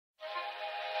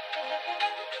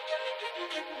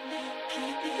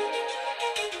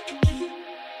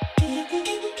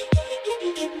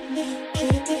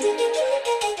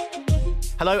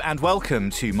Hello and welcome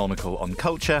to Monocle on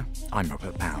Culture. I'm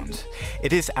Robert Bound.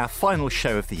 It is our final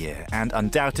show of the year, and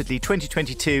undoubtedly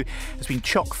 2022 has been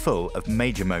chock full of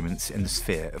major moments in the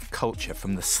sphere of culture,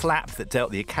 from the slap that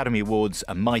dealt the Academy Awards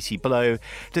a mighty blow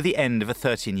to the end of a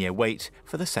 13-year wait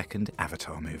for the second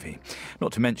Avatar movie.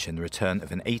 Not to mention the return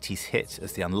of an 80s hit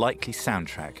as the unlikely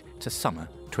soundtrack to summer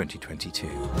 2022.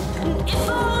 If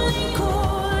only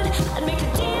could, I'd make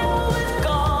a deal with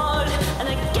God, and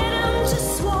I'd get him to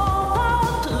swap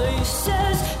our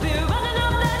places. Be running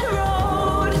up that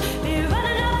road, be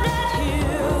running up that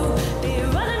hill, be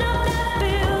running up that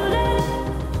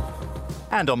building.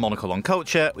 And on Monocle on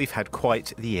Culture, we've had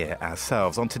quite the year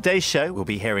ourselves. On today's show, we'll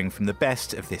be hearing from the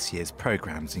best of this year's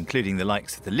programmes, including the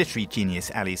likes of the literary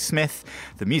genius Ali Smith,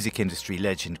 the music industry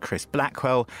legend Chris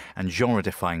Blackwell, and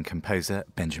genre-defying composer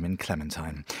Benjamin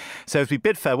Clementine. So as we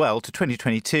bid farewell to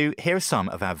 2022, here are some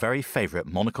of our very favourite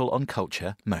Monocle on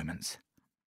Culture moments.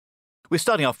 We're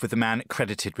starting off with the man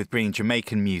credited with bringing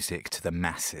Jamaican music to the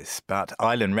masses. But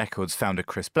Island Records founder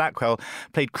Chris Blackwell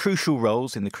played crucial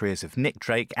roles in the careers of Nick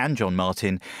Drake and John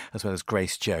Martin, as well as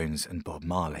Grace Jones and Bob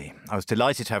Marley. I was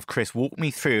delighted to have Chris walk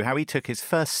me through how he took his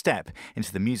first step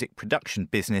into the music production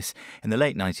business in the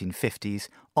late 1950s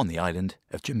on the island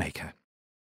of Jamaica.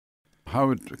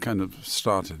 How it kind of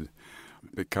started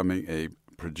becoming a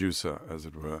producer, as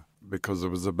it were, because there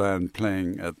was a band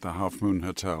playing at the Half Moon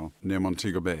Hotel near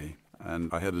Montego Bay.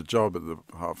 And I had a job at the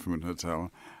Half Moon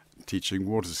Hotel teaching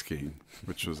water skiing,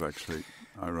 which was actually,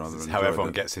 I rather enjoyed. How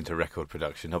everyone gets into record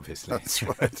production, obviously. That's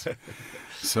right.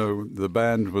 So the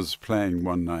band was playing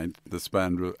one night. This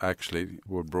band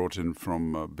were brought in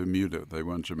from Bermuda. They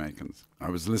weren't Jamaicans.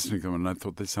 I was listening to them and I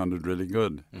thought they sounded really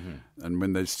good. Mm-hmm. And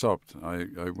when they stopped, I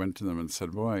went to them and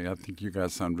said, "Boy, I think you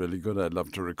guys sound really good. I'd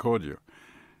love to record you."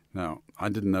 Now, I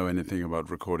didn't know anything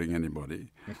about recording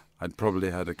anybody. I'd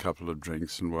probably had a couple of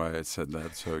drinks and why I said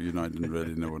that, so, I didn't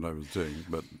really know what I was doing.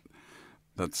 But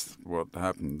that's what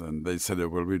happened. And they said, "Oh,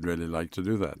 well, we'd really like to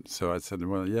do that." So I said,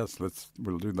 "Well, yes,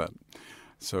 we'll do that."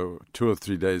 So 2 or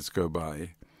 3 days go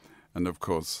by, and of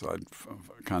course, I'd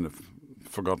kind of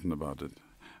forgotten about it.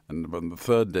 And on the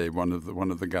third day, one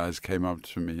of the guys came up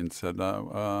to me and said,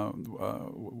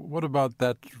 "What about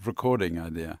that recording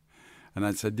idea?" And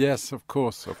I said, "Yes, of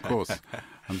course.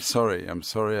 I'm sorry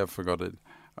I forgot it.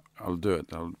 I'll do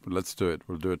it. Let's do it.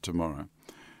 We'll do it tomorrow."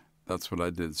 That's what I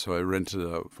did. So I rented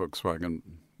a Volkswagen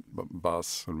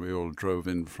bus and we all drove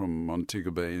in from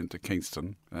Montego Bay into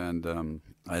Kingston. And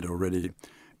I'd already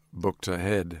booked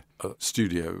ahead a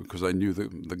studio because I knew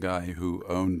the guy who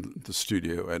owned the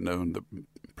studio and owned the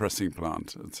pressing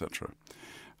plant, etc.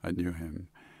 I knew him.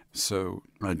 So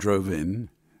I drove in.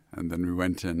 And then we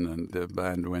went in, and the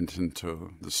band went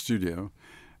into the studio,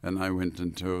 and I went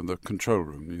into the control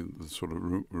room, the sort of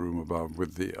room above,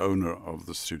 with the owner of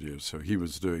the studio. So he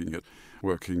was doing it,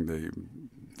 working the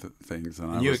things,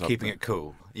 and I was You were keeping it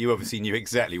cool. You obviously knew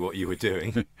exactly what you were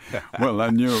doing. Well,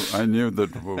 I knew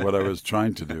that what I was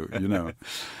trying to do,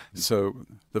 So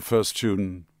the first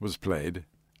tune was played,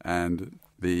 and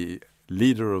the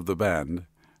leader of the band,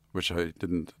 which I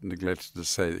didn't neglect to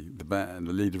say, the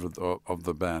leader of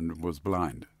the band was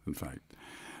blind, in fact.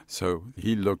 So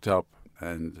he looked up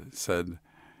and said,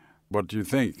 "What do you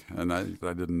think?" And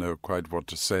I didn't know quite what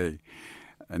to say.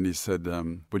 And he said,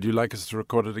 "Would you like us to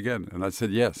record it again?" And I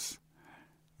said, "Yes."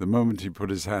 The moment he put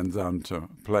his hands down to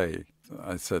play,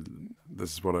 I said,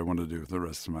 "This is what I want to do for the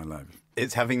rest of my life."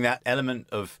 It's having that element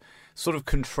of sort of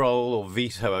control or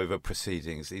veto over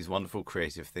proceedings, these wonderful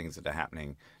creative things that are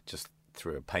happening just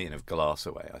through a pane of glass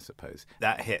away, I suppose.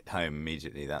 That hit home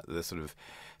immediately, that the sort of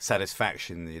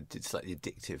satisfaction, the slightly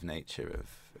addictive nature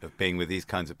of being with these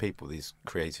kinds of people, these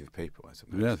creative people, I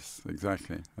suppose. Yes,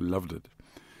 exactly. I loved it.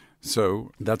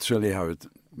 So that's really how it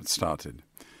started.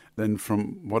 Then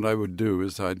from what I would do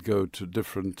is I'd go to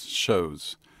different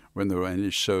shows. When there were any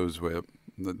shows where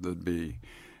there'd be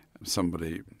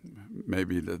somebody,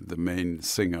 maybe the main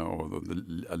singer or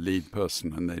a lead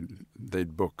person, and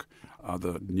they'd book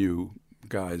other new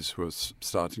guys who were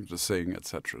starting to sing,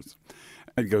 etc.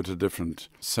 I'd go to different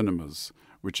cinemas,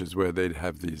 which is where they'd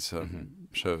have these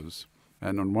shows.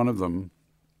 And on one of them,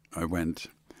 I went.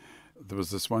 There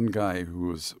was this one guy who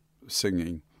was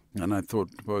singing, and I thought,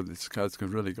 well, this guy's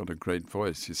really got a great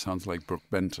voice. He sounds like Brooke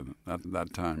Benton. At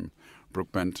that time,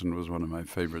 Brooke Benton was one of my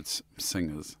favorite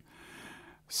singers.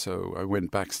 So I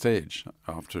went backstage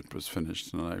after it was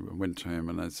finished, and I went to him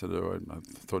and I said, "Oh, I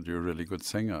thought you were a really good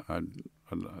singer. I'd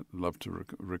love to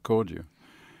record you."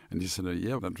 And he said, "Oh,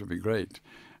 yeah, that would be great."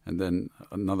 And then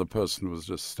another person was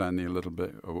just standing a little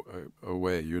bit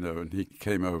away, and he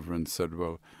came over and said,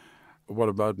 well, what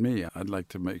about me? I'd like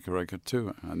to make a record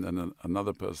too. And then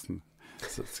another person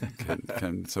came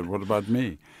and said, what about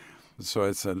me? So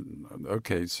I said,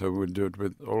 okay, so we'll do it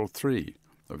with all three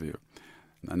of you.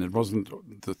 And it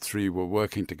wasn't the three were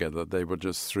working together. They were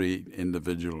just three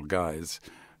individual guys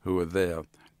who were there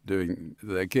doing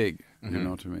their gig, you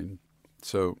know what I mean?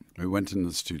 So we went in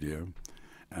the studio,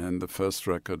 and the first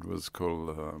record was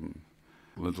called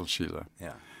Little Sheila.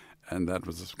 Yeah. And that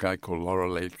was this guy called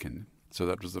Laurel Aitken. So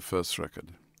that was the first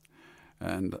record.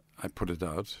 And I put it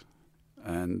out,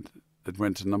 and it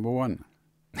went to number one.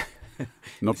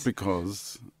 Not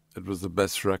because it was the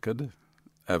best record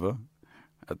ever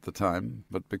at the time,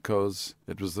 but because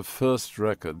it was the first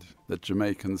record that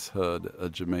Jamaicans heard a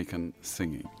Jamaican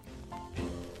singing.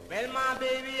 Well, my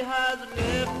baby has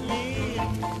left me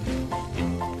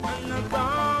and I've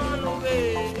gone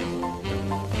away.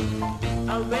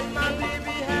 Well, my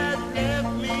baby has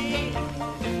left me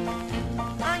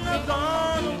and I've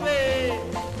gone away.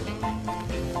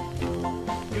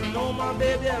 You know my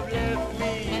baby have left me.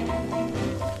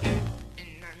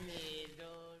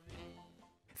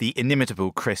 The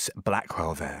inimitable Chris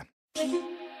Blackwell there.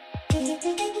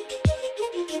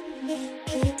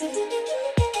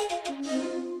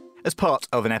 As part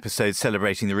of an episode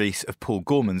celebrating the release of Paul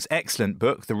Gorman's excellent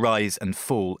book, The Rise and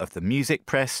Fall of the Music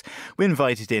Press, we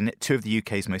invited in two of the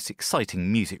UK's most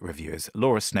exciting music reviewers,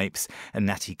 Laura Snapes and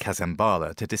Natty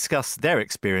Kazambala, to discuss their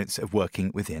experience of working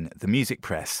within the music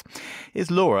press. Here's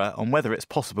Laura on whether it's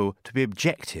possible to be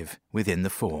objective within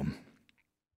the form.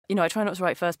 I try not to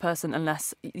write first person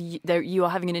unless you are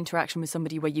having an interaction with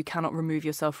somebody where you cannot remove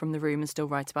yourself from the room and still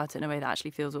write about it in a way that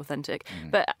actually feels authentic.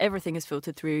 But everything is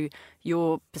filtered through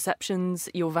your perceptions,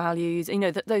 your values.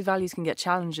 Those values can get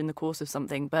challenged in the course of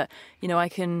something. But, I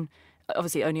can...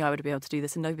 Obviously, only I would be able to do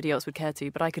this and nobody else would care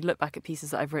to. But I could look back at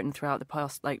pieces that I've written throughout the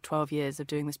past, 12 years of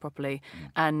doing this properly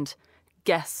and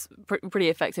guess pretty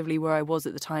effectively where I was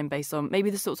at the time based on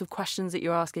maybe the sorts of questions that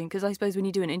you're asking. Because I suppose when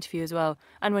you do an interview as well,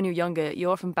 and when you're younger,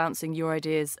 you're often bouncing your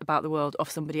ideas about the world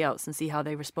off somebody else and see how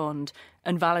they respond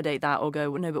and validate that or go,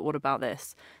 well, no, but what about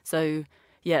this? So,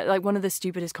 yeah, one of the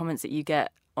stupidest comments that you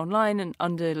get online and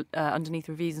underneath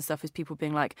reviews and stuff is people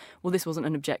being like, well, this wasn't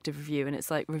an objective review. And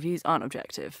it's like, reviews aren't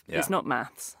objective. Yeah. It's not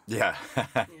maths. Yeah.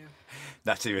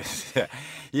 That too is,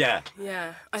 yeah.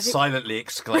 Yeah. I think, Silently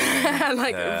exclaiming.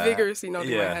 vigorously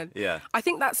nodding my head. Yeah. I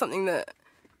think that's something that,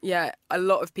 a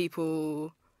lot of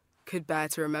people could bear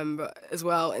to remember as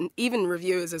well, and even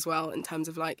reviewers as well, in terms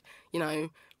of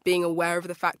being aware of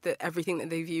the fact that everything that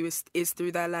they view is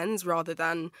through their lens rather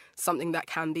than something that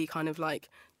can be kind of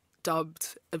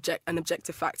dubbed an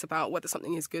objective fact about whether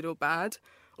something is good or bad,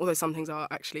 although some things are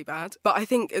actually bad. But I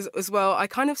think as well, I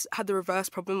kind of had the reverse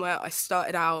problem where I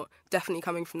started out definitely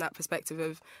coming from that perspective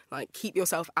of keep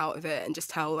yourself out of it and just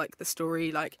tell the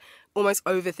story, almost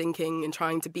overthinking and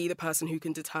trying to be the person who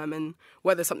can determine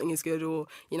whether something is good or,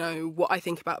 what I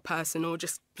think about a person, or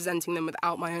just presenting them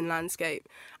without my own landscape.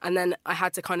 And then I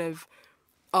had to kind of,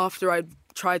 after I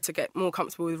tried to get more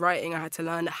comfortable with writing, I had to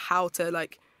learn how to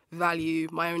value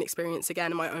my own experience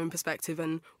again and my own perspective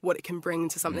and what it can bring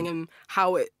to something and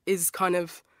how it is kind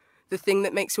of the thing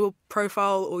that makes your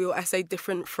profile or your essay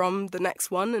different from the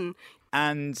next one.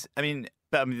 And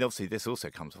obviously this also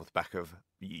comes off the back of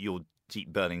your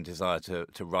deep burning desire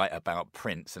to write about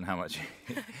Prince and how much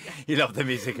you love the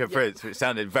music of Prince, which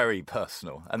sounded very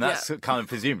personal. And that's kind of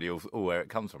presumably all where it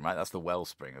comes from, right? That's the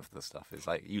wellspring of the stuff. It's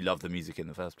you love the music in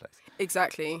the first place.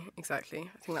 Exactly. I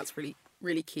think that's really,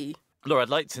 really key. Laura, I'd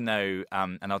like to know,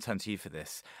 and I'll turn to you for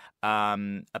this,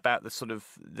 about the sort of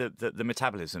the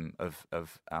metabolism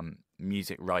of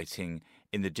music writing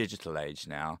in the digital age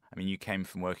now. I mean, you came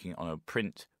from working on a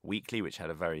print weekly, which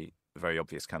had a very, very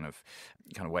obvious kind of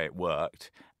way it worked,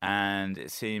 and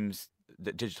it seems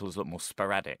that digital is a lot more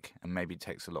sporadic and maybe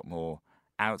takes a lot more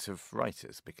out of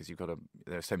writers because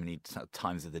there are so many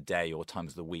times of the day or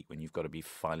times of the week when you've got to be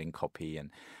filing copy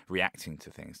and reacting to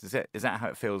things. Is that how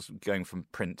it feels going from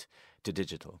print to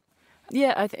digital?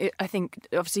 Yeah, I think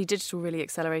obviously digital really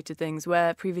accelerated things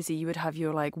where previously you would have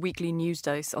your weekly news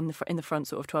dose in the front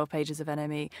sort of 12 pages of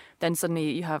NME. Then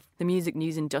suddenly you have the music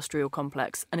news industrial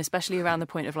complex, and especially around the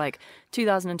point of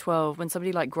 2012 when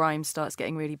somebody like Grimes starts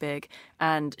getting really big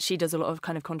and she does a lot of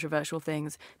kind of controversial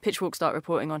things. Pitchfork start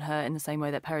reporting on her in the same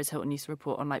way that Perez Hilton used to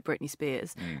report on Britney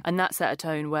Spears, and that set a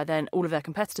tone where then all of their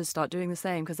competitors start doing the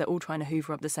same because they're all trying to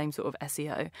hoover up the same sort of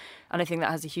SEO. And I think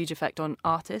that has a huge effect on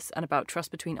artists and about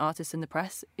trust between artists and in the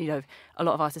press. You know, a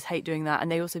lot of artists hate doing that,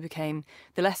 and they also became,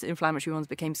 the less inflammatory ones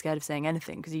became scared of saying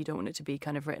anything because you don't want it to be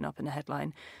kind of written up in a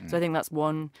headline. So I think that's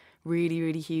one really,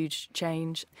 really huge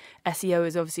change. SEO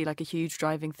is obviously like a huge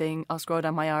driving thing. I'll scroll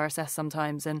down my RSS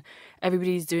sometimes and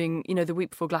everybody's doing, you know, the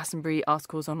week before Glastonbury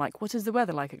articles on like, what is the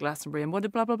weather like at Glastonbury and what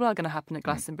did blah, blah, blah going to happen at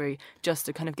Glastonbury, just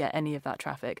to kind of get any of that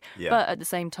traffic. Yeah. But at the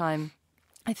same time,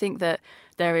 I think that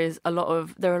there are a lot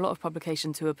of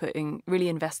publications who are really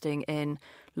investing in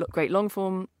great long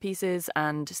form pieces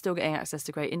and still getting access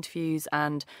to great interviews.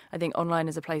 And I think online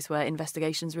is a place where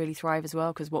investigations really thrive as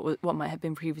well, because what might have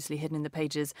been previously hidden in the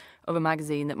pages of a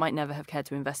magazine that might never have cared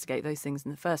to investigate those things in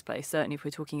the first place. Certainly, if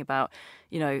we're talking about,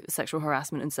 you know, sexual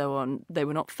harassment and so on, they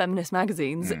were not feminist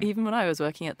magazines even when I was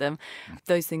working at them.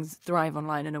 Those things thrive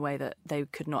online in a way that they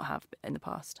could not have in the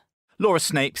past. Laura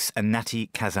Snapes and Nati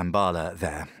Kazambala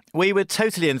there. We were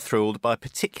totally enthralled by a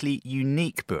particularly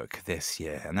unique book this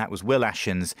year, and that was Will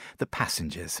Ashen's The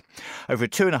Passengers. Over a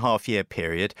 2.5-year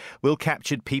period, Will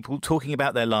captured people talking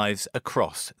about their lives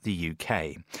across the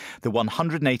UK. The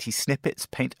 180 snippets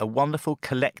paint a wonderful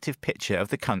collective picture of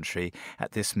the country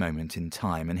at this moment in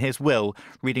time. And here's Will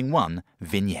reading one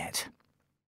vignette.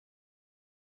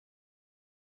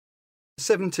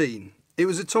 17. It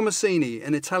was a Tomasini,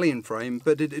 an Italian frame,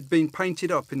 but it had been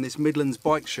painted up in this Midlands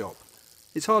bike shop.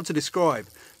 It's hard to describe.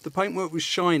 The paintwork was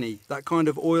shiny, that kind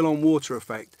of oil-on-water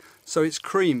effect, so it's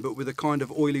cream but with a kind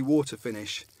of oily water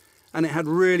finish. And it had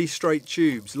really straight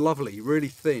tubes, lovely, really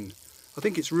thin. I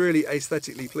think it's really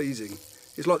aesthetically pleasing.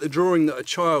 It's like the drawing that a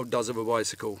child does of a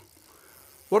bicycle.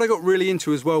 What I got really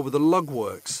into as well were the lug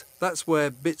works. That's where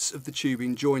bits of the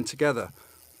tubing join together.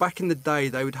 Back in the day,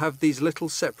 they would have these little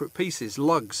separate pieces,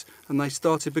 lugs, and they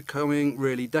started becoming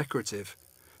really decorative.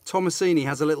 Tomasini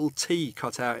has a little T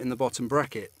cut out in the bottom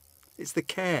bracket. It's the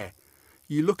care.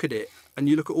 You look at it, and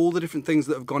you look at all the different things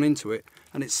that have gone into it,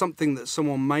 and it's something that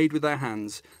someone made with their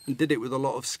hands and did it with a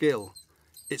lot of skill.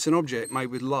 It's an object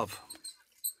made with love.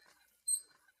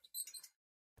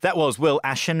 That was Will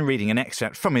Ashen reading an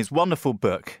extract from his wonderful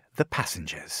book, The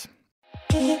Passengers.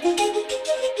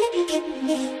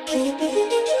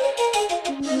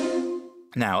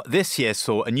 Now, this year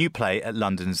saw a new play at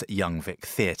London's Young Vic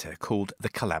Theatre called The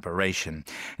Collaboration.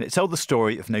 And it told the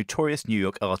story of notorious New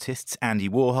York artists Andy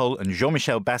Warhol and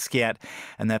Jean-Michel Basquiat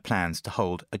and their plans to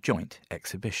hold a joint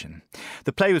exhibition.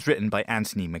 The play was written by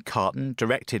Anthony McCartan,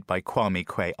 directed by Kwame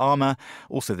Kwei-Armah,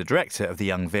 also the director of the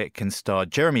Young Vic, and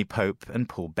starred Jeremy Pope and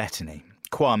Paul Bettany.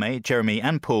 Kwame, Jeremy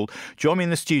and Paul join me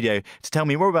in the studio to tell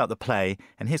me more about the play,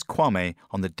 and here's Kwame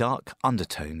on the dark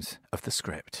undertones of the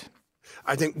script.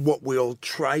 I think what we'll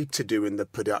try to do in the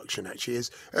production actually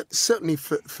is, certainly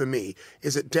for me,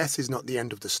 is that death is not the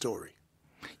end of the story.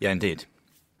 Yeah, indeed.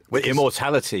 Well,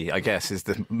 immortality, I guess, is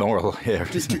the moral here.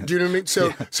 Do you know what I mean?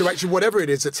 So actually, whatever it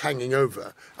is that's hanging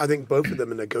over, I think both of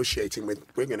them are negotiating with,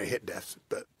 we're going to hit death.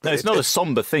 But no, it's not a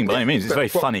somber thing by any means. It's very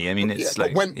funny. I mean, it's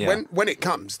like... When it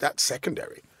comes, that's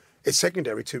secondary. It's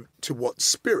secondary to what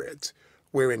spirit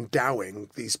we're endowing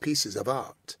these pieces of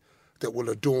art that will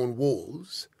adorn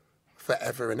walls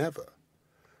forever and ever.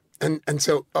 And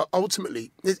so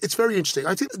ultimately, it's very interesting.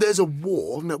 I think there's a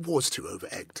war, no, war's too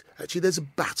over-egged. Actually, there's a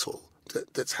battle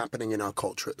that's happening in our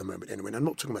culture at the moment anyway. And I'm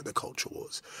not talking about the culture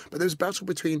wars, but there's a battle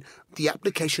between the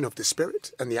application of the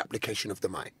spirit and the application of the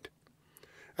mind.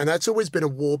 And that's always been a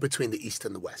war between the East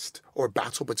and the West, or a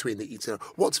battle between the East and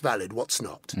what's valid, what's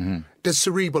not. Mm-hmm. Does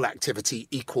cerebral activity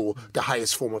equal the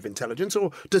highest form of intelligence,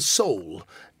 or does soul,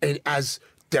 as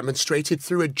demonstrated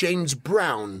through a James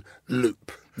Brown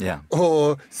loop? Yeah.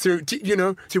 Or through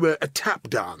a tap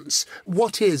dance.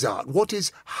 What is art? What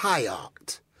is high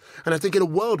art? And I think in a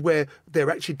world where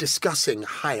they're actually discussing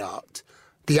high art,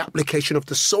 the application of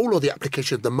the soul or the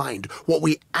application of the mind, what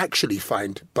we actually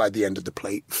find by the end of the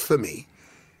play, for me,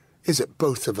 is that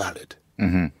both are valid.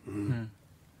 Mm-hmm. Mm-hmm.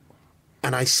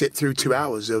 And I sit through 2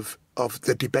 hours of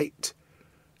the debate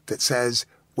that says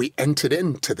we entered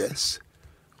into this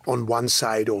on one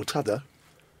side or t'other,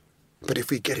 but if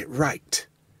we get it right,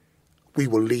 we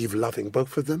will leave loving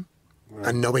both of them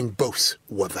and knowing both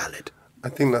were valid. I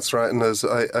think that's right, and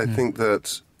I think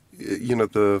that, you know,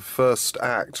 the first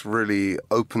act really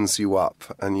opens you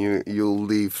up, and you'll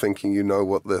leave thinking you know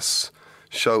what this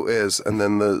show is, and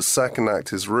then the second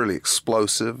act is really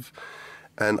explosive,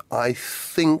 and I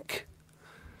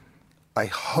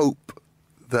hope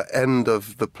the end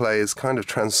of the play is kind of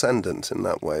transcendent in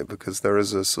that way, because there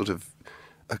is a sort of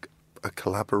a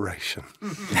collaboration. Is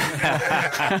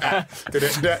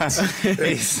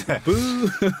this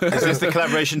the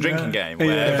collaboration drinking game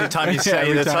where every time you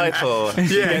say the title, you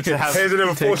get to have here's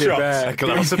another 4 shots. A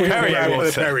glass of Perrier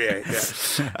water. Perrier,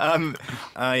 yeah.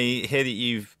 I hear that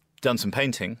you've done some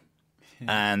painting.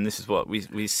 And this is what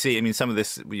we see. I mean, some of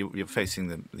this, you're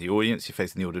facing the audience, you're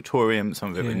facing the auditorium,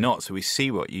 some of it we're not. So we see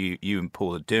what you and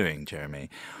Paul are doing, Jeremy.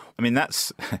 I mean,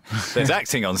 there's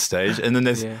acting on stage, and then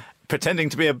there's pretending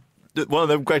to be one of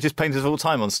the greatest painters of all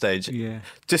time on stage. Yeah.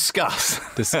 Discuss.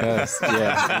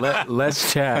 Yeah.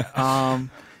 Let's chat.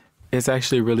 It's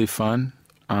actually really fun.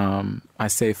 I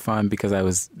say fun because I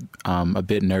was a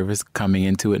bit nervous coming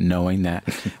into it, knowing that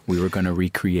we were going to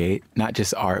recreate not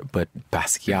just art, but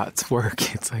Basquiat's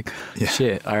work. It's like,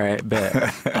 shit, all right,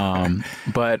 bet.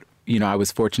 But, I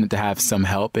was fortunate to have some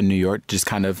help in New York, just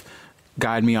kind of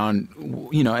guide me on,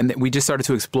 and we just started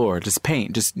to explore, just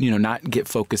paint, just, not get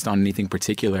focused on anything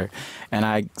particular. And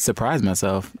I surprised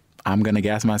myself. I'm going to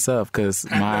gas myself because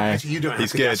you don't have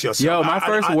to gas yourself. Yo, my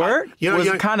first work was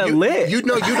kind of lit. You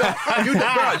don't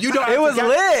It was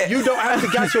lit. You don't have to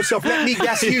gas yourself. Let me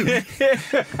gas you.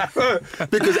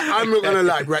 Because I'm not going to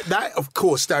lie, right? That, of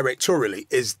course, directorially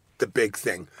is the big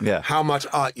thing. Yeah. How much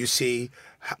art you see,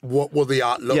 what will the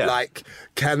art look like?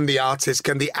 Can the artists,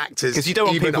 can the actors? Because you don't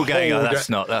want even people going, hold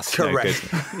that's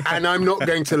correct. No good. And I'm not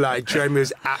going to lie, Jeremy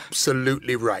is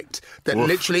absolutely right. That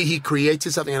literally he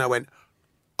created something and I went,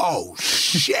 oh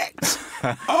shit!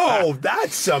 Oh,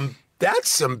 that's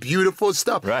some beautiful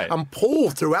stuff. Right. And Paul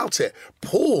throughout it,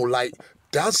 Paul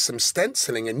does some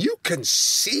stenciling, and you can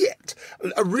see it.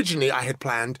 Originally, I had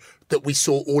planned that we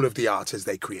saw all of the art as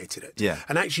they created it. Yeah.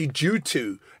 And actually, due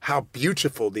to how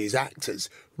beautiful these actors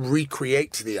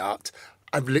recreate the art,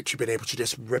 I've literally been able to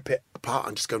just rip it apart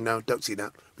and just go, no, don't see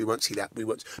that. We won't see that. We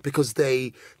won't. Because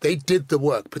they did the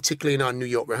work, particularly in our New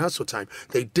York rehearsal time.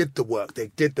 They did the work. They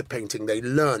did the painting. They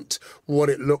learnt what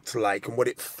it looked like and what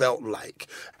it felt like.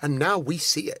 And now we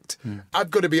see it.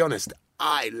 I've got to be honest.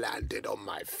 I landed on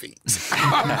my feet.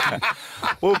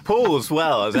 Well, Paul as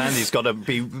well, as Andy's got to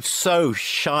be so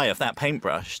shy of that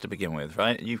paintbrush to begin with,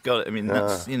 right? You've got,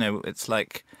 that's, it's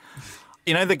like...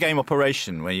 the game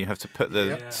Operation where you have to put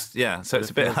the... so it's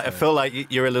a bit... I feel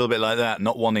like you're a little bit like that,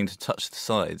 not wanting to touch the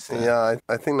sides. Yeah,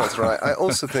 I think that's right. I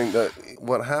also think that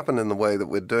what happened in the way that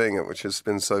we're doing it, which has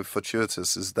been so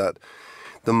fortuitous, is that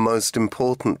the most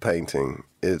important painting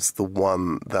is the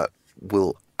one that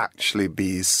will actually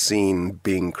be seen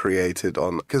being created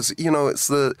on... Because, it's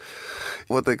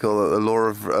what they call the law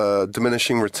of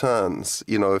diminishing returns.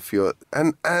 If you're...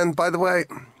 And by the way...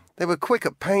 They were quick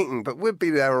at painting, but we'd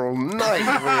be there all night.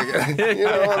 You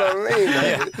know what I mean?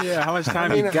 Yeah, how much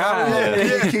time you got? How long do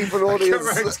you keep an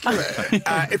audience?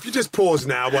 If you just pause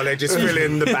now while they just fill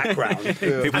in the background.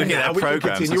 People looking at our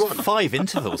programmes, there's 5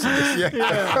 intervals in this.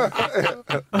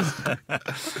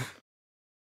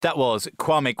 That was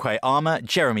Kwame Kwei-Armah,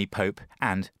 Jeremy Pope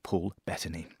and Paul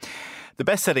Bettany. The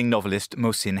best-selling novelist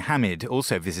Mohsin Hamid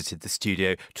also visited the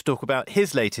studio to talk about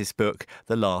his latest book,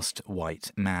 The Last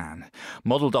White Man.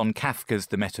 Modelled on Kafka's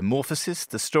The Metamorphosis,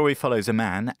 the story follows a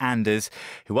man, Anders,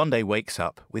 who one day wakes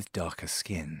up with darker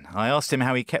skin. I asked him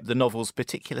how he kept the novel's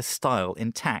particular style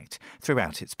intact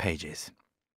throughout its pages.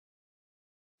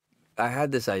 I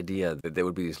had this idea that there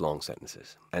would be these long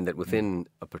sentences, and that within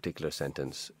a particular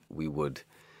sentence we would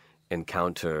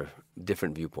encounter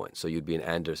different viewpoints. So you'd be in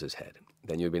Anders's head.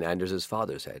 Then you'd be in Anders'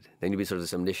 father's head. Then you'd be sort of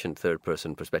this omniscient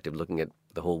third-person perspective looking at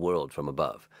the whole world from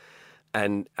above.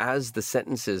 And as the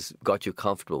sentences got you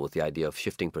comfortable with the idea of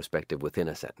shifting perspective within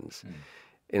a sentence,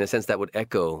 in a sense that would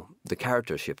echo the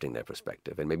character shifting their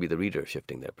perspective and maybe the reader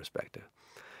shifting their perspective.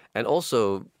 And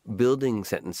also building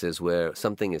sentences where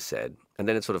something is said and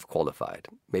then it's sort of qualified,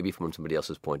 maybe from somebody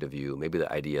else's point of view, maybe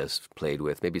the idea is played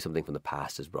with, maybe something from the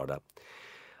past is brought up.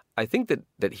 I think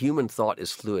that human thought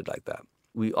is fluid like that.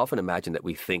 We often imagine that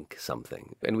we think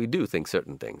something, and we do think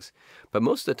certain things. But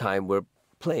most of the time, we're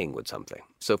playing with something.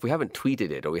 So if we haven't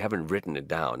tweeted it or we haven't written it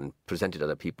down and presented it to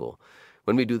other people,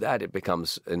 when we do that, it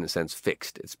becomes, in a sense,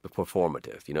 fixed. It's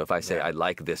performative. If I say I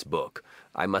like this book,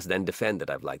 I must then defend that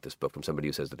I've liked this book from somebody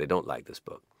who says that they don't like this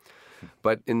book.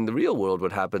 But in the real world,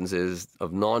 what happens is,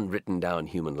 of non-written down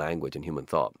human language and human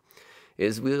thought,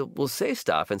 is we'll say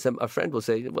stuff, and a friend will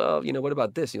say, well, what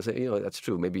about this? And you'll say, that's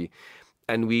true, maybe...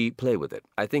 And we play with it.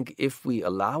 I think if we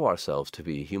allow ourselves to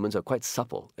be, humans are quite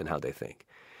supple in how they think.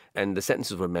 And the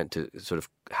sentences were meant to sort of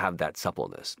have that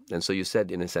suppleness. And so you said,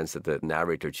 in a sense, that the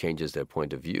narrator changes their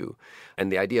point of view.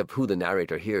 And the idea of who the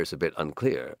narrator here is a bit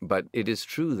unclear. But it is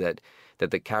true that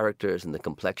the characters and the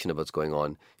complexion of what's going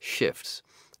on shifts.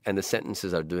 And the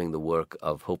sentences are doing the work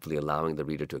of hopefully allowing the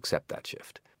reader to accept that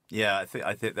shift. Yeah, I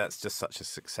think that's just such a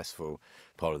successful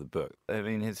part of the book. I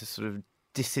mean, it's a sort of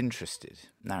disinterested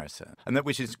narrator, and that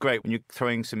which is great when you're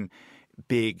throwing some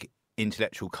big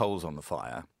intellectual coals on the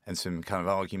fire and some kind of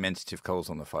argumentative coals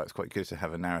on the fire, it's quite good to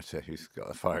have a narrator who's got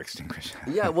a fire extinguisher.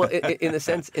 Yeah, well, in the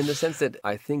sense that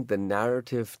I think the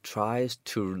narrative tries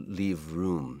to leave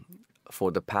room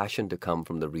for the passion to come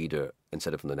from the reader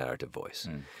instead of from the narrative voice.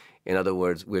 In other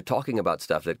words, we're talking about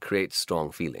stuff that creates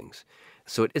strong feelings.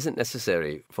 So it isn't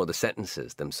necessary for the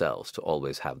sentences themselves to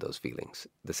always have those feelings.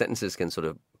 The sentences can sort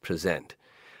of present.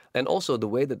 And also the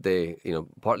way that they,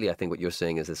 partly I think what you're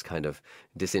saying is this kind of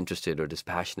disinterested or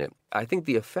dispassionate. I think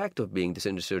the effect of being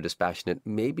disinterested or dispassionate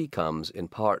maybe comes in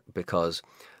part because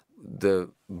the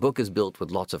book is built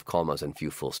with lots of commas and few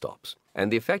full stops.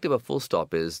 And the effect of a full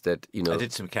stop is that, I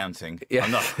did some counting. Yeah.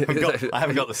 I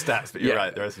haven't got the stats, but you're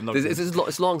right. There are some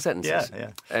it's long sentences.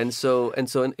 Yeah. And so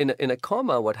in a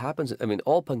comma, what happens,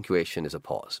 all punctuation is a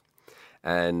pause.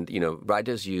 And,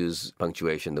 writers use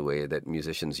punctuation the way that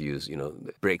musicians use,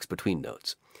 breaks between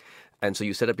notes. And so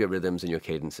you set up your rhythms and your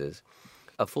cadences.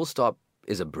 A full stop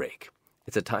is a break.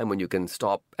 It's a time when you can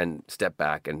stop and step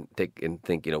back and think,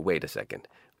 wait a second.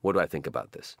 What do I think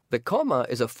about this? The comma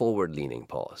is a forward-leaning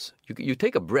pause. You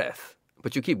take a breath,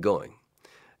 but you keep going.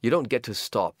 You don't get to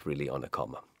stop, really, on a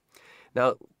comma.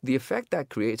 Now, the effect that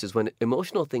creates is when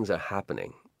emotional things are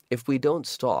happening, if we don't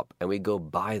stop and we go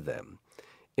by them,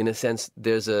 in a sense,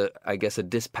 there's a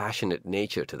dispassionate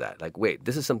nature to that. Like, wait,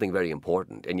 this is something very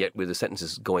important, and yet with the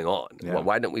sentences going on. Yeah. Well,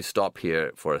 why don't we stop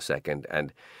here for a second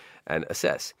and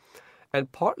assess? And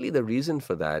partly the reason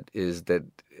for that is that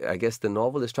I guess the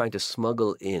novel is trying to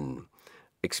smuggle in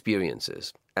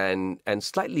experiences and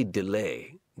slightly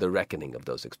delay the reckoning of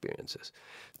those experiences.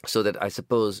 So that I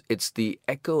suppose it's the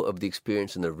echo of the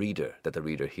experience in the reader that the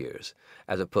reader hears,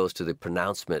 as opposed to the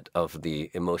pronouncement of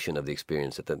the emotion of the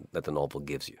experience that the novel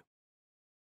gives you.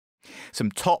 Some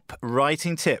top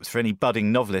writing tips for any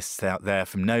budding novelists out there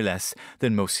from no less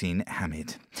than Mohsin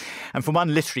Hamid. And from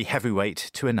one literary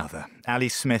heavyweight to another, Ali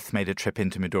Smith made a trip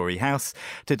into Midori House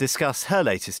to discuss her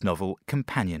latest novel,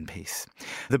 Companion Piece.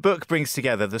 The book brings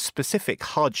together the specific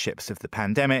hardships of the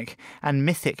pandemic and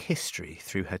mythic history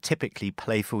through her typically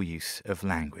playful use of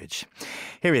language.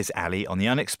 Here is Ali on the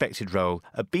unexpected role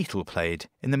a beetle played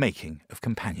in the making of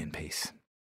Companion Piece.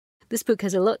 This book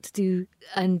has a lot to do,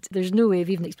 and there's no way of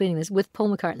even explaining this, with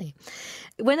Paul McCartney.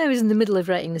 When I was in the middle of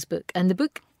writing this book, and the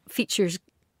book features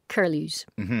curlews,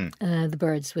 the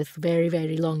birds with very,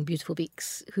 very long, beautiful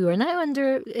beaks, who are now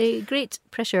under a great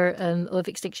pressure of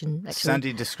extinction, actually.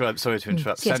 Sandy describes, sorry to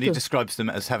interrupt, Yes, Sandy go. describes them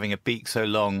as having a beak so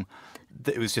long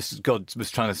that it was just God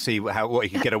was trying to see what he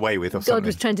could get away with or something. God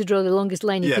was trying to draw the longest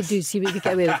line he Yes. could do to see what he could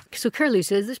get away with. So curlew,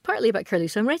 so there's partly about curlew.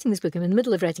 So I'm writing this book, I'm in the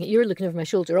middle of writing it. You're looking over my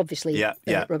shoulder, obviously, Yeah.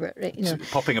 Robert, right? You know.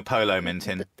 Popping a polo mint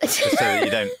in just so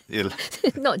that you'll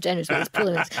Not generous, but it's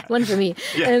pulling one for me.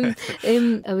 Yeah.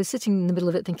 I was sitting in the middle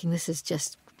of it thinking, this is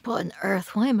just, what on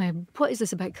earth? What is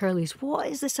this about curlews? What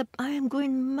is this? I am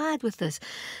going mad with this.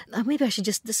 Maybe I should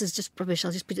this is just rubbish,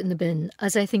 I'll just put it in the bin,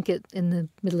 as I think it in the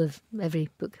middle of every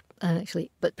book,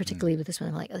 actually, but particularly with this one,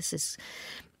 I'm like, this is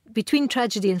between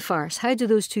tragedy and farce. How do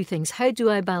those two things, how do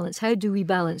we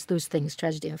balance those things,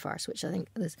 tragedy and farce, which I think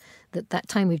is that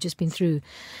time we've just been through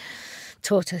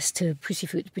taught us to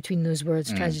pussyfoot between those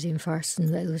words, tragedy and farce,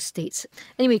 and those states.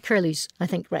 Anyway, curlews, I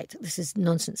think, right, this is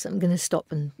nonsense. I'm going to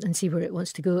stop and see where it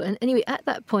wants to go. And anyway, at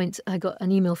that point, I got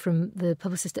an email from the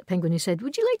publicist at Penguin who said,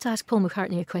 would you like to ask Paul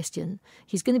McCartney a question?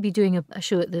 He's going to be doing a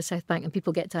show at the South Bank and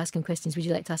people get to ask him questions. Would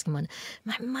you like to ask him one?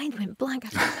 My mind went blank. I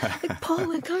thought, like, Paul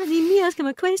McCartney, me ask him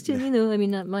a question,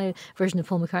 my version of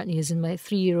Paul McCartney is in my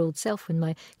 3-year-old self when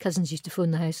my cousins used to phone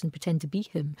the house and pretend to be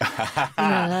him.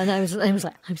 And I was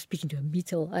like, I'm speaking to a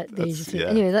beetle at the age of 3. Yeah.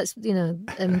 Anyway, that's,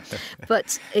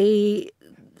 but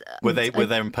Were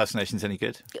their impersonations any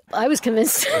good? I was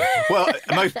convinced. Well,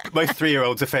 most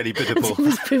 3-year-olds are fairly biddable.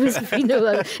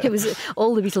 it was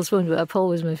all the Beatles phoned, but Paul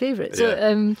was my favourite.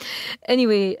 So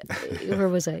anyway, where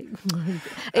was I?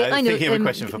 I know. Thinking of a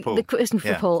question for Paul. The question for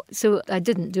Yeah. Paul. So I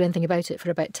didn't do anything about it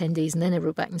for about 10 days, and then I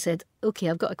wrote back and said, "Okay,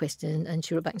 I've got a question." And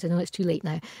she wrote back and said, "No, it's too late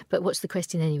now. But what's the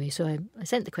question anyway?" So I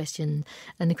sent the question,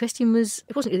 and the question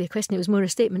it wasn't really a question; it was more a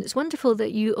statement. It's wonderful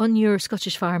that you, on your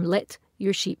Scottish farm, let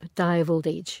your sheep die of old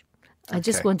age. I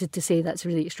just Okay. wanted to say that's a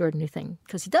really extraordinary thing,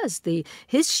 because he does.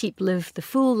 His sheep live the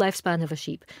full lifespan of a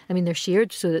sheep. I mean, they're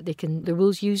sheared so that their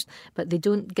wool's used, but they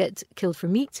don't get killed for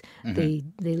meat. They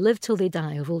live till they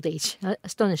die of old age.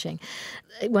 Astonishing.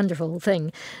 Wonderful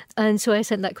thing. And so I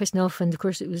sent that question off, and of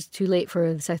course it was too late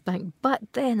for the South Bank. But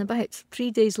then about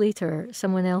 3 days later,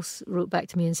 someone else wrote back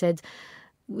to me and said,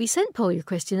 "We sent Paul your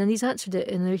question and he's answered it,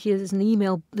 and here's an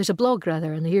email, there's a blog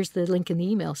rather, and here's the link in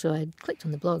the email." So I clicked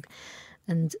on the blog,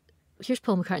 and here's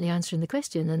Paul McCartney answering the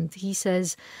question, and he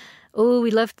says, Oh,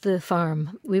 we loved the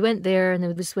farm. We went there, and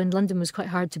it was when London was quite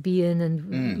hard to be in,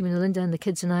 and Linda and the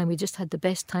kids and I, we just had the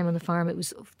best time on the farm. It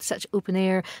was such open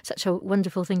air, such a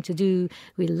wonderful thing to do.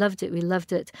 We loved it.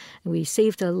 And we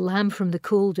saved a lamb from the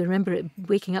cold. I remember it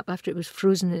waking up after it was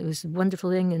frozen. It was a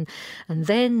wonderful thing. And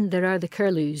then there are the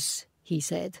curlews, he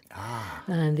said.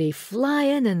 And they fly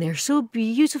in, and they're so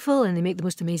beautiful, and they make the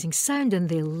most amazing sound, and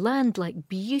they land like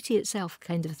beauty itself,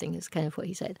 kind of thing, is kind of what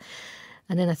he said.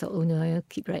 And then I thought, oh no, I'll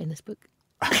keep writing this book.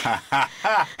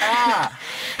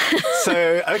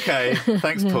 So, okay.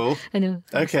 Thanks, Paul. I know.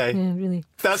 Okay. Yeah, really.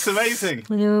 That's amazing.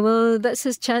 I know. Well, that's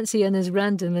as chancy and as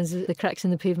random as the cracks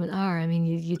in the pavement are. I mean,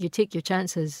 you take your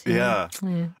chances. you know.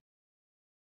 Yeah.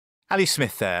 Ali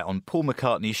Smith there on Paul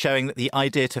McCartney, showing that the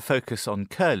idea to focus on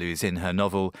curlews in her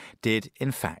novel did,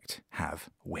 in fact, have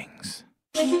wings.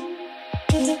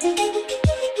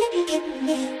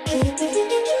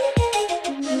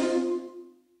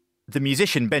 The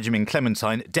musician Benjamin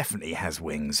Clementine definitely has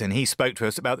wings, and he spoke to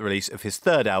us about the release of his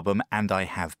third album, And I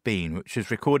Have Been, which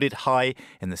was recorded high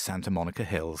in the Santa Monica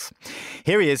Hills.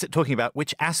 Here he is talking about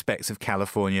which aspects of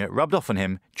California rubbed off on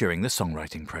him during the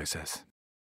songwriting process.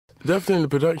 Definitely the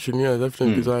production, yeah,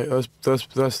 definitely, because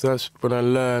that's when I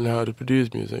learned how to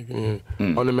produce music,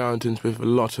 on the mountains with a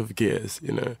lot of gears,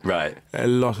 Right. a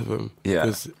lot of them, Yeah.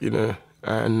 'cause,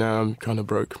 and now I'm kind of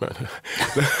broke, man.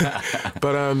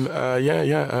 But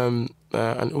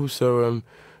and also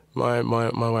my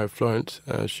wife Florence,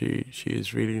 she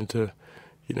is really into,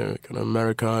 kind of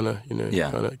Americana,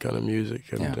 kind of music,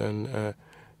 and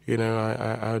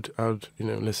I would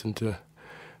listen to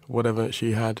whatever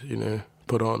she had,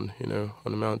 put on the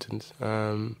mountains.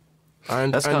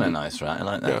 That's kind of nice, right? I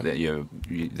like that,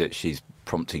 that she's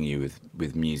prompting you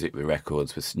with music, with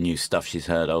records, with new stuff she's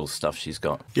heard, old stuff she's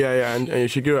got. Yeah, and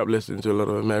she grew up listening to a lot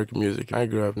of American music. I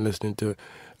grew up listening to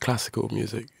classical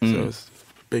music, so it's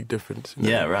a big difference.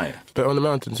 Yeah, right. But on the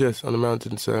mountains,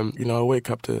 I wake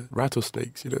up to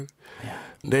rattlesnakes, Yeah.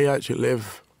 They actually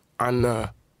live on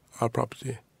our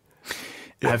property.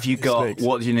 Yeah, Have you got, snakes.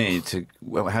 what do you need to,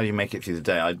 how do you make it through the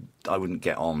day? I wouldn't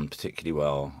get on particularly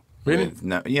well. Really?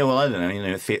 No, I don't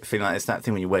know, feeling like it's that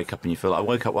thing when you wake up and you feel like, I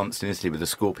woke up once in Italy with a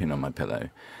scorpion on my pillow,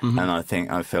 and I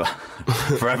feel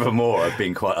forevermore I've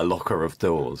been quite a locker of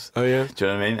doors. Oh, yeah? Do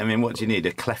you know what I mean? I mean, what do you need,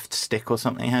 a cleft stick or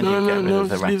something? How do you get rid of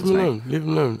the just leave them rattlesnake? alone. Leave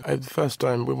them alone. The first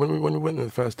time, when we went there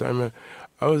the first time,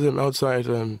 I was outside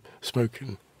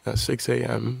smoking at 6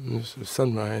 a.m. It was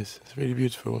sunrise. It's really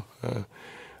beautiful.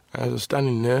 I was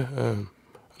standing there, I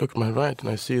look at my right, and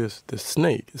I see this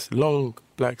snake, this long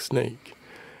black snake,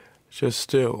 just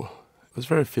still. I was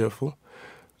very fearful,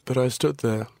 but I stood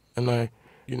there, and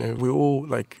we all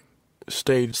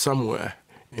stayed somewhere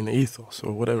in the ethos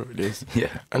or whatever it is.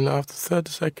 Yeah. And after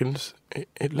 30 seconds,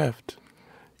 it left,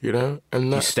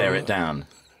 And You stare it down.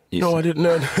 No, I didn't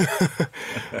know.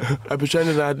 I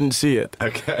pretended I didn't see it.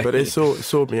 Okay. But it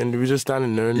saw me, and we were just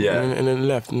standing there, and then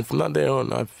left. And from that day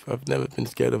on, I've never been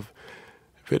scared of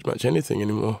pretty much anything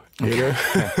anymore.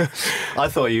 I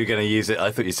thought you were going to use it.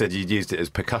 I thought you said you'd used it as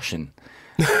percussion.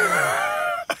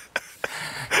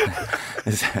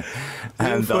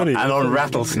 and on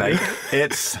Rattlesnake,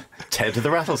 it's Ted the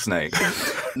Rattlesnake.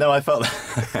 No, I felt.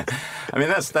 I mean,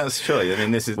 that's surely. I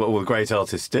mean, this is what all great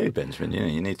artists do, Benjamin.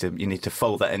 You need to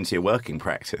fold that into your working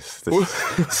practice. The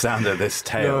sound of this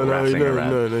tail rattling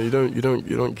around. No, you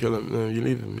don't kill them. No, you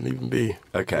leave them be.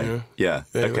 Okay. Yeah.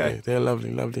 They're lovely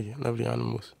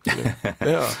animals.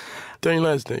 They are. Don't you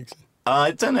like snakes?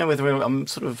 I don't know whether I'm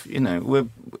sort of, we're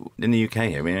in the UK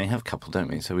here. We only have a couple, don't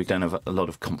we? So we don't have a lot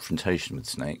of confrontation with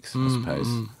snakes, I suppose.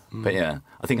 But yeah,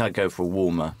 I think I'd go for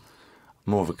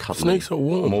more of a cuddly. Snakes are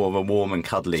warm. More of a warm and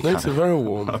cuddly. Snakes are very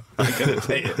warm.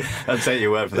 I'll take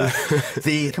your word for that.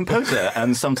 The composer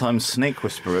and sometimes snake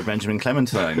whisperer Benjamin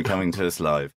Clementine coming to us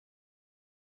live.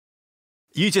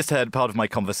 You just heard part of my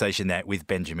conversation there with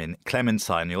Benjamin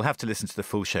Clementine. You'll have to listen to the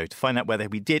full show to find out whether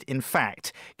we did, in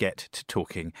fact, get to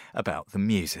talking about the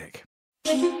music.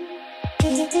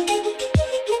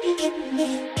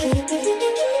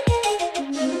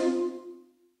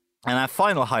 And our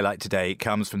final highlight today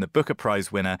comes from the Booker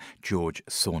Prize winner, George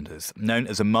Saunders. Known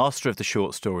as a master of the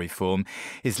short story form,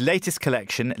 his latest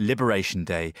collection, Liberation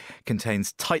Day,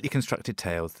 contains tightly constructed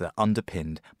tales that are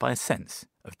underpinned by a sense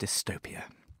of dystopia.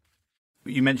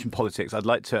 You mentioned politics. I'd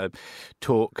like to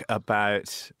talk about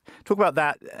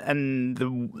that and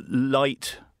the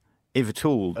light, if at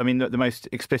all. I mean, the most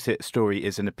explicit story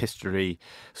is an epistolary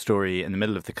story in the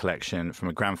middle of the collection from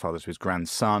a grandfather to his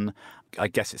grandson. I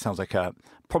guess it sounds like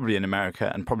probably in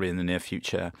America and probably in the near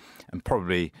future, and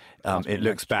probably it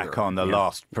looks back on the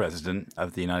last president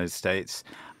of the United States.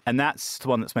 And that's the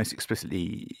one that's most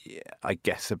explicitly, I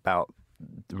guess, about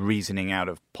the reasoning out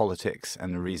of politics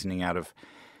and the reasoning out of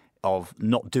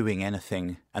not doing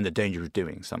anything and the danger of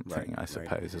doing something, I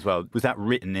suppose, as well. Was that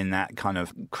written in that kind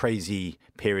of crazy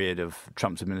period of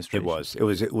Trump's administration?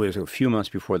 It was a few months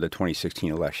before the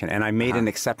 2016 election, and I made an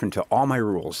exception to all my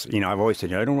rules. You know, I've always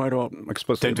said, I don't write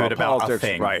explicitly don't do it about politics. a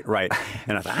thing. Right.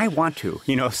 And I thought, I want to,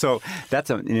 so that's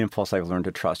an impulse I've learned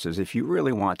to trust is if you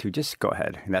really want to, just go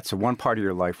ahead. And that's the one part of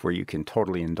your life where you can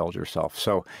totally indulge yourself.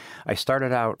 So I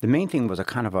started out, the main thing was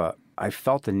I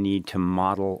felt the need to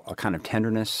model a kind of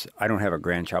tenderness. I don't have a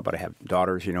grandchild, but I have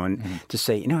daughters, and to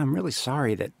say, I'm really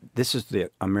sorry that this is the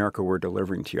America we're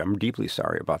delivering to you. I'm deeply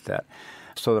sorry about that.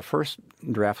 So the first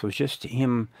draft was just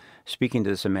him speaking to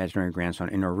this imaginary grandson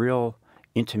in a real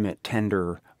intimate,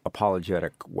 tender,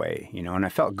 apologetic way, and I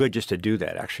felt good just to do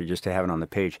that, actually, just to have it on the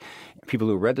page. People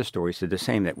who read the story said the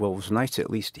same, that, well, it was nice to at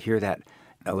least hear that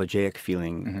elegiac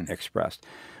feeling expressed.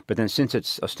 But then since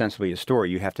it's ostensibly a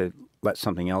story, you have to let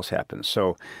something else happen.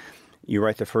 So you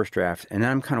write the first draft, and then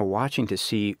I'm kind of watching to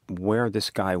see where this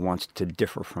guy wants to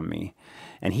differ from me.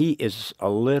 And he is a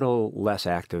little less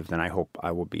active than I hope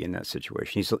I will be in that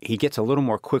situation. He gets a little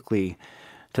more quickly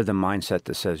to the mindset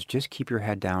that says, just keep your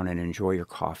head down and enjoy your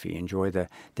coffee, enjoy the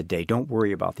day. Don't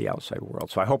worry about the outside world.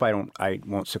 So I hope I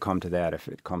won't succumb to that if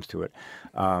it comes to it.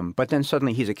 But then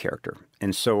suddenly he's a character.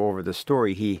 And so over the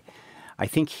story, I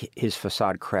think his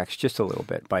facade cracks just a little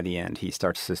bit by the end. He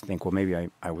starts to think, well, maybe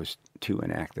I was too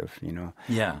inactive,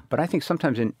 Yeah. But I think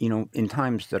sometimes in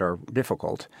times that are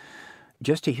difficult,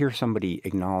 just to hear somebody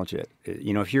acknowledge it,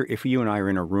 if you and I are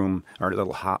in a room or a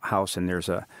little house and there's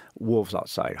wolves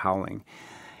outside howling,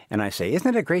 and I say,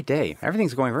 isn't it a great day?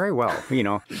 Everything's going very well.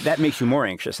 That makes you more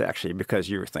anxious, actually, because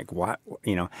you think, what?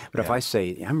 But if I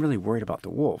say, I'm really worried about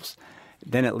the wolves,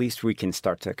 then at least we can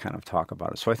start to kind of talk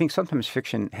about it. So I think sometimes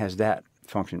fiction has that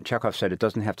function. Chekhov said it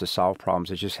doesn't have to solve problems,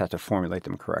 it just has to formulate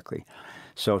them correctly.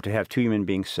 So to have two human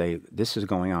beings say, this is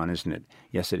going on, isn't it?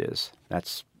 Yes, it is.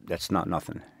 That's not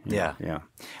nothing. Yeah. Yeah.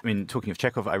 I mean, talking of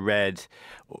Chekhov, I read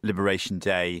Liberation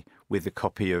Day with a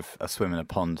copy of A Swim in a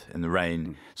Pond in the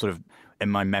Rain, sort of in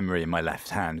my memory in my left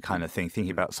hand kind of thing, thinking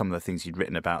about some of the things you'd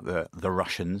written about the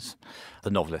Russians,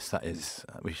 the novelist, that is.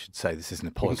 We should say this isn't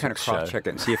a politics show. You can kind of cross-check it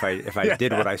and see if I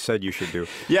did what I said you should do.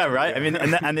 Yeah, right. I mean,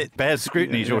 and it bears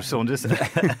scrutiny, George Saunders.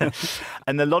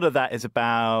 And a lot of that is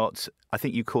about, I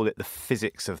think you call it the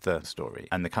physics of the story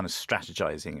and the kind of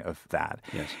strategizing of that.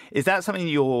 Yes. Is that something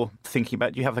you're thinking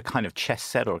about? Do you have a kind of chess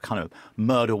set or a kind of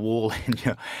murder wall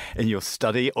in your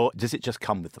study, or does it just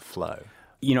come with the flow?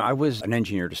 I was an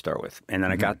engineer to start with, and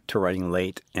then I got to writing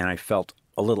late, and I felt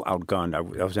a little outgunned. I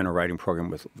was in a writing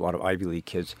program with a lot of Ivy League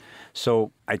kids.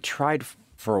 So I tried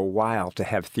for a while to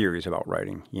have theories about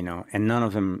writing, and none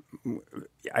of them,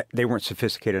 they weren't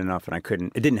sophisticated enough, and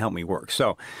it didn't help me work.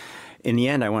 So in the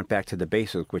end, I went back to the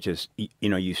basics, which is,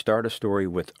 you start a story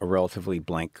with a relatively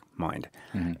blank mind,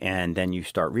 and then you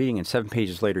start reading, and 7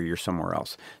 pages later, you're somewhere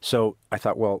else. So I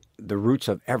thought, well, the roots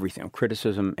of everything, of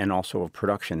criticism and also of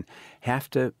production, have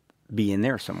to be in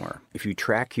there somewhere. If you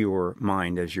track your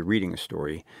mind as you're reading a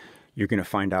story, you're going to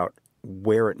find out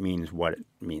where it means what it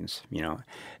means,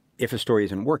 If a story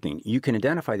isn't working, you can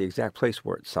identify the exact place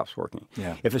where it stops working.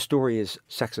 Yeah. If a story is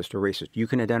sexist or racist, you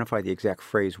can identify the exact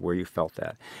phrase where you felt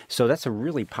that. So that's a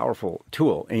really powerful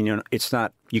tool. And it's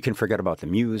not, you can forget about the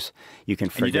muse. You can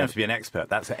forget. And you don't have to be an expert.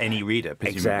 That's any reader,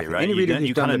 presumably, exactly. Right? Any reader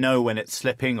you kind of know when it's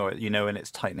slipping or when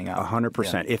it's tightening up.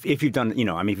 100%. If you've done,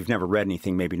 if you've never read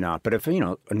anything, maybe not. But if,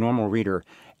 a normal reader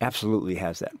absolutely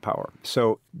has that power.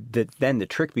 So then the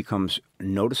trick becomes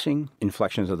noticing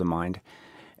inflections of the mind,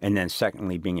 and then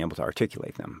secondly, being able to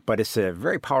articulate them. But it's a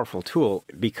very powerful tool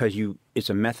because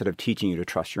it's a method of teaching you to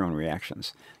trust your own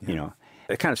reactions. Yeah.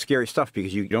 It's kind of scary stuff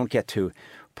because you don't get to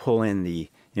pull in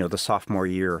the sophomore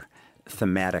year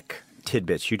thematic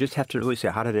tidbits. You just have to really say,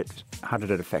 how did it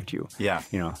affect you? Yeah.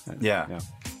 Yeah.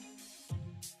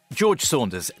 George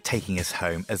Saunders taking us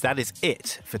home, as that is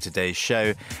it for today's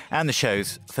show and the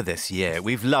shows for this year.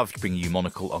 We've loved bringing you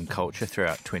Monocle on Culture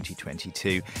throughout 2022,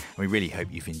 and we really hope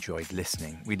you've enjoyed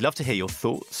listening. We'd love to hear your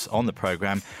thoughts on the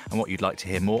programme and what you'd like to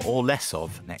hear more or less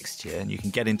of next year. And you can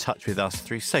get in touch with us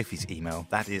through Sophie's email.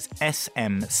 That is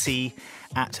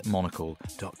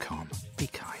smc@monocle.com. Be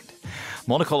kind.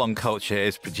 Monocle on Culture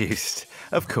is produced,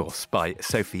 of course, by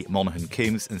Sophie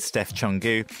Monaghan-Coombs and Steph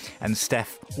Chungu, and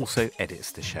Steph also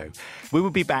edits the show. We will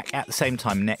be back at the same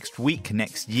time next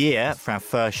year, for our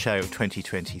first show of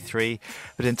 2023.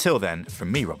 But until then,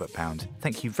 from me, Robert Pound,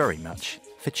 thank you very much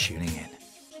for tuning in.